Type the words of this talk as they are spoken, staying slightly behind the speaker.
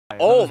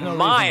Oh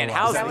my, and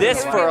how's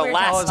this for a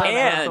last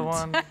hand?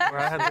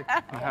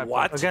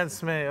 What?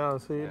 Against me, oh,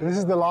 so you This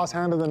is the last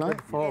hand of the night?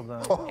 fold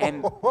then.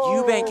 And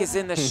Eubank is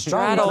in the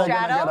straddle.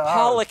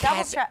 Pollock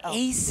has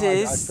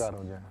aces. I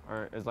straddled, yeah.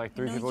 Or it's like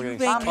three people getting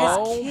Eubank has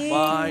Oh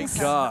my kings.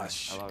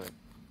 gosh. I love it.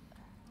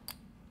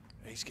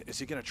 Is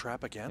he going to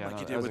trap again Yeah, like no,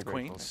 he that did was with a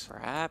great queens?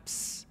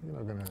 Perhaps. You're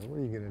not gonna, what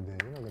are you gonna do?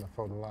 You're not gonna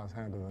fold the last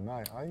hand of the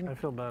night, are you? I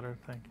feel better,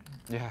 thank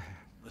you. Yeah.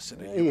 Listen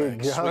to There you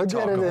Eubank. go, Sweet get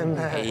talk it him. in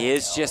there. He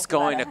is just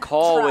going to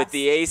call with the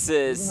You're gonna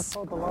aces.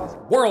 fold the last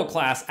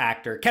World-class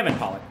actor Kevin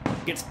Pollock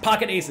gets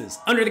pocket aces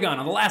under the gun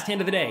on the last hand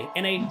of the day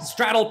in a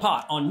straddle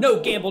pot on No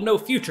Gamble, No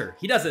Future.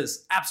 He does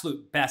his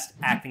absolute best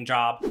acting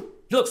job.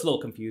 He looks a little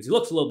confused. He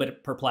looks a little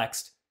bit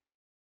perplexed.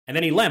 And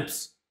then he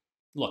limps.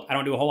 Look, I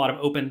don't do a whole lot of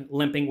open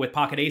limping with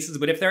pocket aces,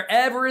 but if there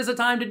ever is a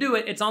time to do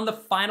it, it's on the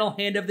final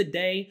hand of the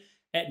day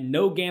at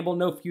No Gamble,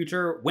 No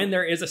Future when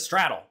there is a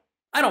straddle.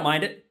 I don't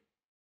mind it.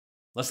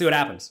 Let's see what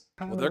happens.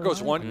 Well, there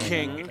goes one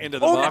king into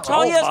the Oh, box.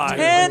 Natalia has my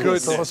 10s.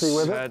 goodness. Saucy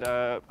with it.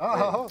 And,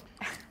 Oh,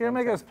 You gonna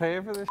make us pay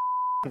for this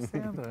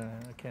stand?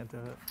 I can't do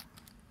it.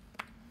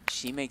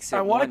 She makes it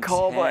I want to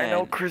call, but I know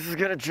 110. Chris is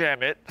gonna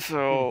jam it,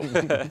 so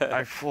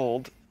I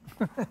fold.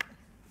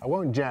 I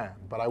won't jam,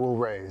 but I will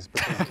raise.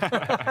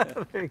 Because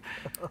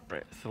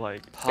Right, so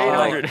like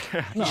Pollock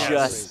 800.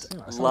 just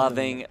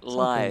loving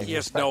life. He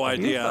has no You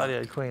thought he idea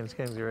had queens,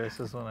 kings, or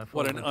aces when I what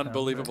folded an the 10,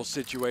 unbelievable right?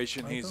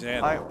 situation he's in.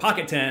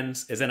 Pocket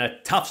tens is in a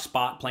tough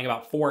spot, playing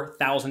about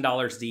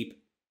 $4,000 deep.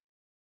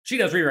 She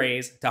does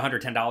re-raise to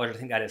 $110. I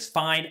think that is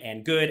fine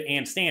and good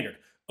and standard.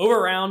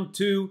 Over round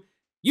to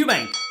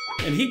Eubank,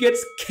 and he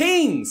gets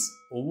kings.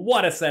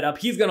 What a setup.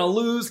 He's gonna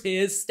lose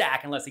his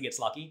stack unless he gets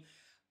lucky.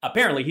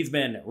 Apparently, he's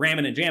been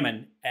ramming and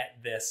jamming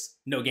at this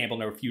No Gamble,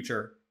 No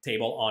Future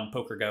table on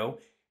Poker Go.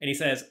 And he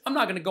says, I'm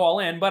not gonna go all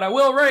in, but I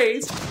will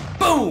raise.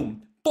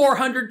 Boom!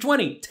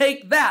 420,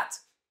 take that!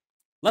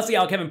 Let's see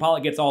how Kevin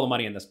Pollock gets all the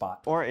money in this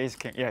pot. Or ace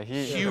king. Yeah,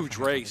 he Huge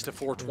raise to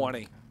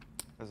 420.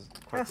 was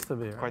Has to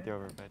be, right? quite the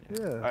overbet.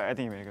 Yeah. I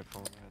think he made a good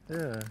fold.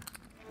 Yeah.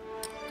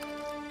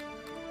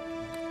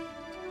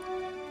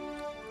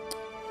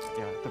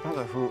 Yeah, depends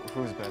on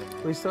who's betting.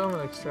 Right? We still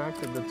haven't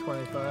extracted the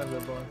 25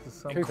 that belongs to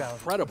some.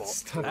 Incredible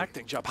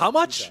acting job. How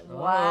much? Oh,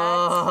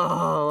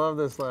 I love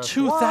this last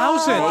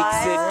 2,000.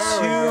 Makes it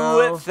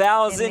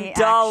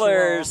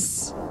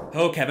 $2,000.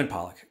 Oh, Kevin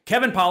Pollock.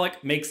 Kevin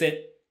Pollock makes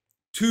it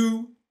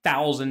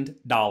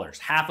 $2,000,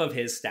 half of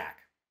his stack.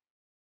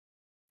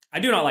 I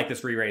do not like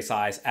this re-raise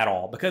size at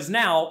all because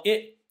now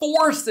it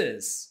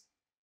forces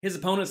his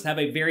opponents to have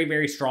a very,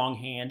 very strong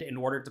hand in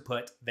order to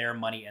put their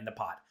money in the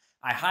pot.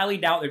 I highly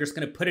doubt they're just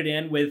going to put it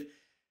in with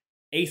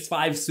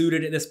ace-5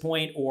 suited at this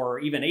point, or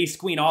even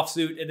ace-queen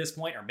offsuit at this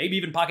point, or maybe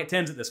even pocket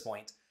tens at this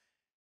point.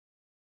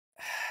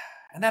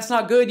 And that's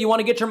not good. You want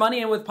to get your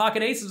money in with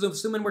pocket aces,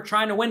 assuming we're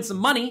trying to win some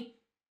money.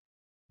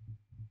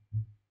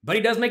 But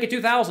he does make it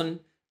 2,000.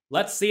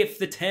 Let's see if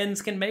the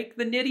tens can make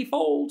the nitty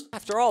fold.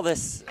 After all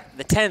this,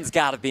 the 10's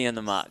got to be in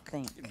the muck.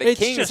 The It's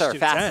kings just are 2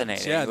 fascinating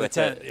tens. Yeah, the with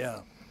 10, it. yeah.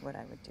 What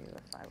I would do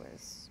if I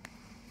was.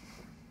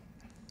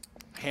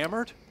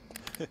 Hammered?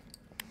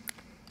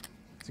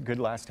 It's a good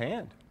last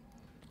hand.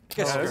 I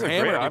guess if that's you're a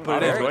hammered, great- you I'm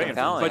put it very in.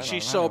 compelling. But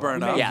she's sober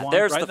enough. Yeah,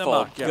 there's Right the in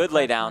fold. muck, yeah. Good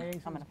lay down.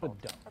 I'm gonna fold.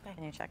 Okay.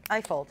 Can you check?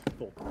 I fold.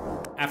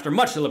 After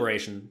much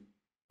deliberation,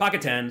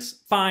 pocket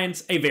tens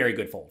finds a very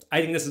good fold.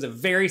 I think this is a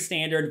very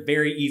standard,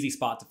 very easy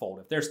spot to fold.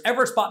 If there's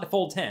ever a spot to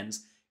fold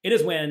tens, it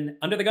is when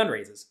under the gun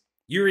raises.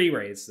 You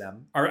re-raise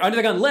them, or under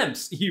the gun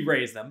limps, you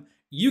raise them.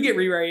 You get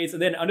re-raised,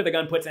 and then under the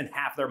gun puts in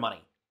half their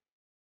money.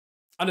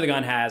 Under the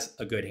gun has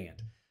a good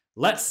hand.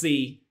 Let's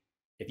see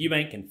if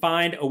Eubank can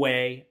find a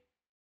way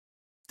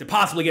to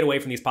possibly get away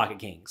from these pocket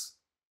kings.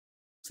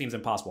 Seems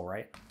impossible,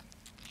 right?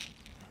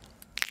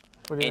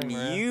 What do you And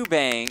think, Maria?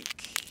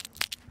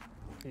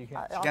 Eubank, You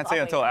can't. Can't say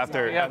until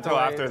after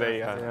they.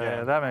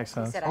 Yeah, that makes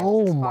sense.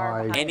 Oh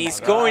my and he's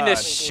going to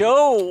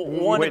show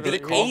one Wait, of did the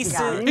it call?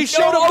 aces. He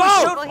showed them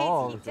both.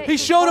 Oh, He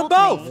showed them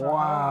both.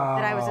 Wow.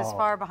 That I was as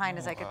far behind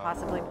as I could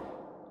possibly.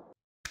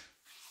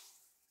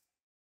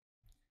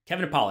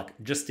 Kevin Pollock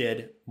just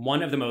did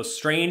one of the most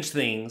strange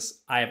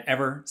things I have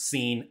ever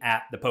seen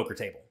at the poker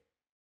table.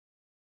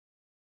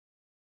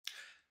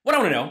 What I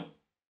want to know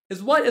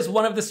is, what is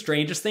one of the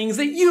strangest things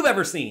that you've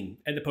ever seen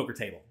at the poker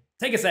table?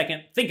 Take a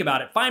second, think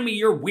about it, find me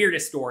your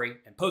weirdest story,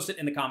 and post it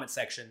in the comment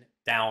section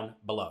down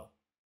below.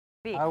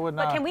 I would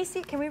But not. can we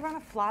see? Can we run a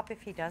flop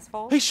if he does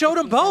fold? He showed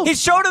them both. He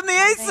showed him the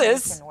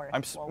aces.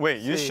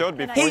 Wait, you showed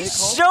before He he called?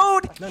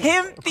 showed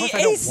him Of the course,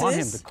 I don't want him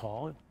aces. to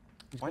call.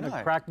 He's Why going to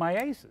not? crack my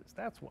aces.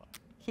 That's what.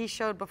 He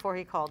showed before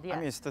he called. Yeah.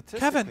 I mean, statistically,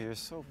 Kevin. you're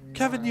so.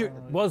 Kevin, you.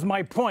 Was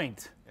my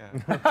point.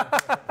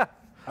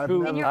 I've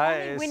and never, you're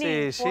only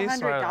winning she's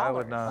smart. I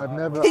would $400. not. I've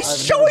never. He's I've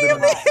showing never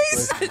him been in the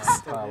that situation in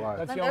aces. my entire life.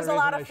 That's the There's only a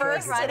lot reason of I showed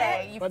firsts you.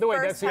 today. You By the way,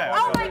 that's first the. have-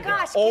 Oh my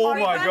gosh. Oh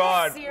my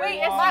God. Wait,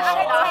 it's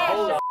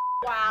not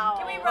Wow.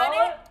 Can we run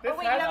it? This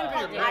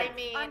has to be I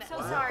mean, I'm so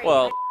sorry.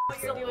 Well,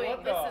 You're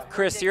doing. This is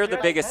Chris, you're the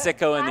biggest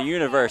sicko in the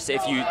universe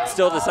if you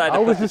still decide to I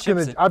put was the just chips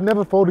gonna. in. I've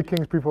never folded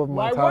kings pre-flop in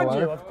my Why entire would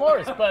you? life. Of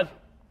course, but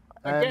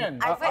And Again,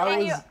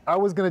 I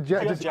was going to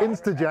just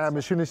insta-jam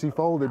as soon as she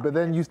folded, but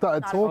then you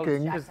started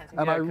talking, and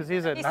because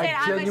he's at He said,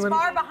 I'm as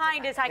far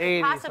behind as I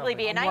can possibly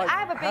be, and I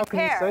have a big how can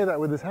pair. you say that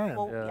with his hand?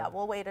 Well, yeah,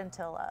 we'll wait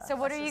until. So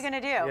what are you going to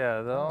do?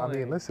 Yeah, I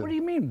mean, listen. what do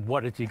you mean,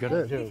 what is he going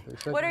to do?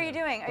 What are you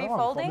doing? Are you No, I'm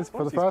folding? this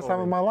for the first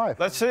time in my life.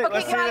 Let's see. Okay,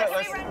 Let's see guys,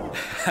 that. can we run?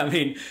 I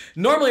mean,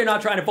 normally you're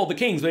not trying to fold the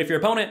kings, but if your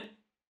opponent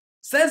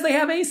says they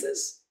have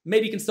aces,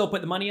 maybe you can still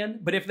put the money in.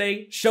 But if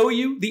they show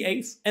you the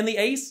ace and the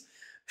ace,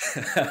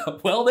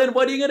 well, then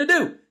what are you going to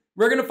do?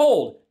 We're going to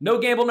fold. No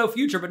gamble, no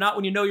future, but not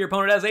when you know your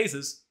opponent has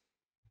aces.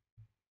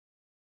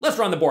 Let's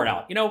run the board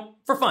out. You know,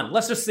 for fun.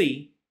 Let's just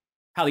see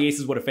how the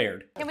aces would have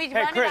fared. Can we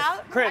Hey, run Chris, it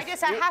out?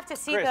 Chris, I have to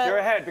see Chris, the... you're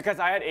ahead because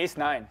I had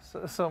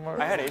ace-9. So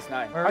I had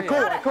ace-9.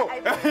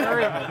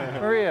 Maria.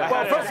 Maria.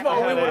 Well, first of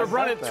all, we would have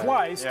run it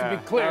twice, to be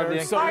clear,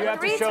 Yeah. so you have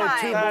to Three show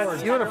times. 2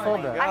 boards. You would have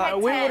folded that.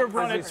 We would have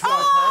run it twice.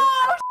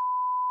 Oh!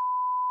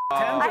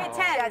 I had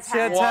 10. She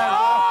had 10. This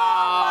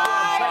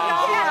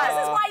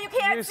is why you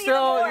can't see the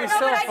board. You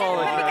still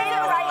folded You made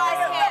the right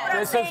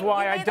decision. This is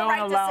why I don't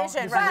allow. This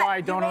is why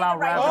I don't allow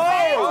rabbits. Oh,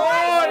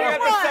 you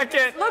got the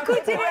second. Look who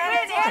did it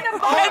and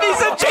a And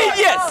he's a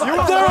genius!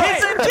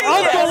 He's a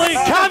genius!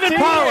 Uncle Kevin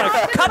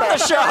Pollock. Cut the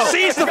show!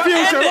 Sees the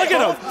future. Look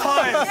at him.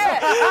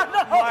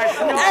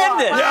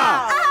 End it!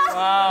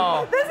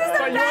 Wow. This is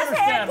the best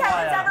hand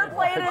Kevin's ever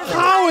played in his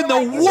How in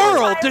the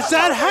world does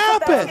that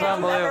happen? It's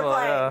unbelievable,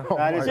 yeah.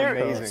 That is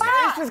amazing.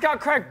 Ace just got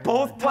cracked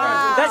both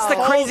times. That's the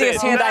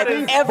craziest hand I've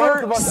Both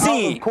ever of us out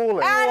seen. of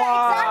calling.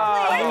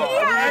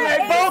 And they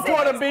both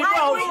would have beat.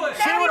 Well,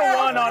 she would have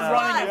won on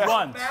running it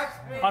once.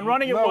 On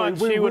running it once,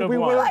 she would have we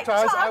won. would have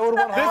touched. I would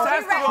have won This half.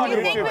 has to go on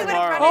YouTube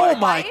tomorrow. Oh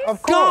my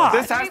God.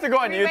 This has to go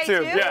on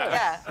YouTube.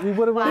 Yeah. We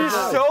would have won. He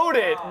showed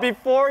it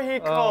before he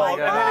called,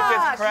 and then it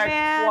gets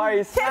cracked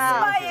twice. Kissed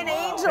by an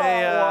angel.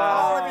 Hey,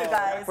 all of you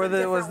guys.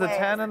 Was the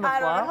 10 in the I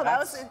don't know. flop? That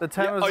was The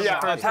 10 was Oh yeah,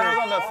 the first 10 one.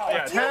 on the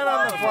 10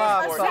 on the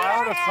flop, so I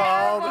would have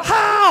called.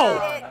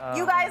 How?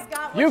 You guys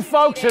got what You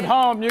folks at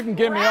home, you can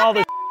give me all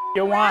the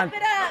you want.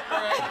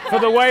 For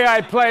the way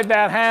I played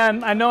that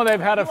hand, I know they've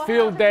had a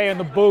field day in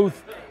the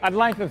booth. I'd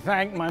like to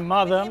thank my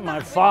mother, my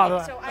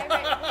father,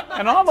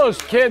 and all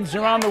those kids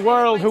around the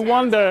world who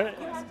wonder,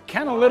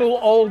 can a little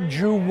old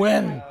Jew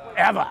win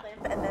ever?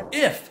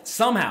 If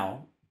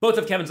somehow both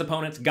of Kevin's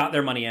opponents got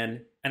their money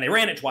in and they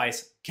ran it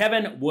twice,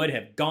 Kevin would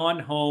have gone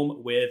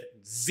home with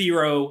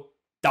 $0.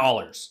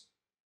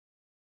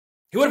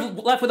 He would have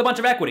left with a bunch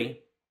of equity,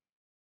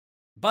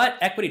 but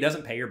equity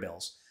doesn't pay your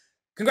bills.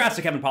 Congrats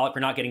to Kevin Pollock for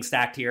not getting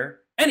stacked here,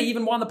 and he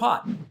even won the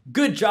pot.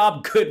 Good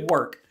job, good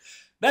work.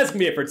 That's gonna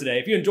be it for today.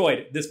 If you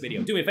enjoyed this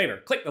video, do me a favor,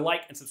 click the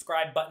like and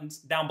subscribe buttons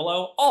down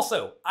below.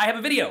 Also, I have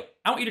a video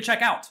I want you to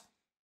check out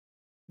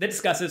that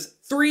discusses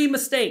 3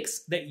 mistakes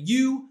that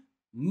you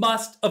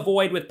must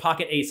avoid with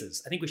pocket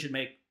aces. I think we should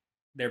make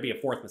there be a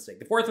 4th mistake.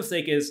 The 4th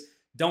mistake is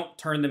don't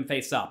turn them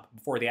face up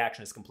before the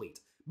action is complete.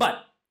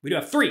 But we do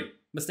have 3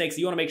 mistakes that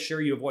you want to make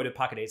sure you avoid with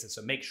pocket aces,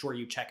 so make sure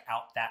you check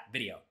out that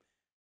video.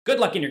 Good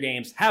luck in your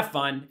games, have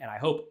fun, and I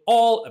hope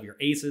all of your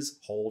aces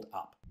hold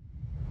up.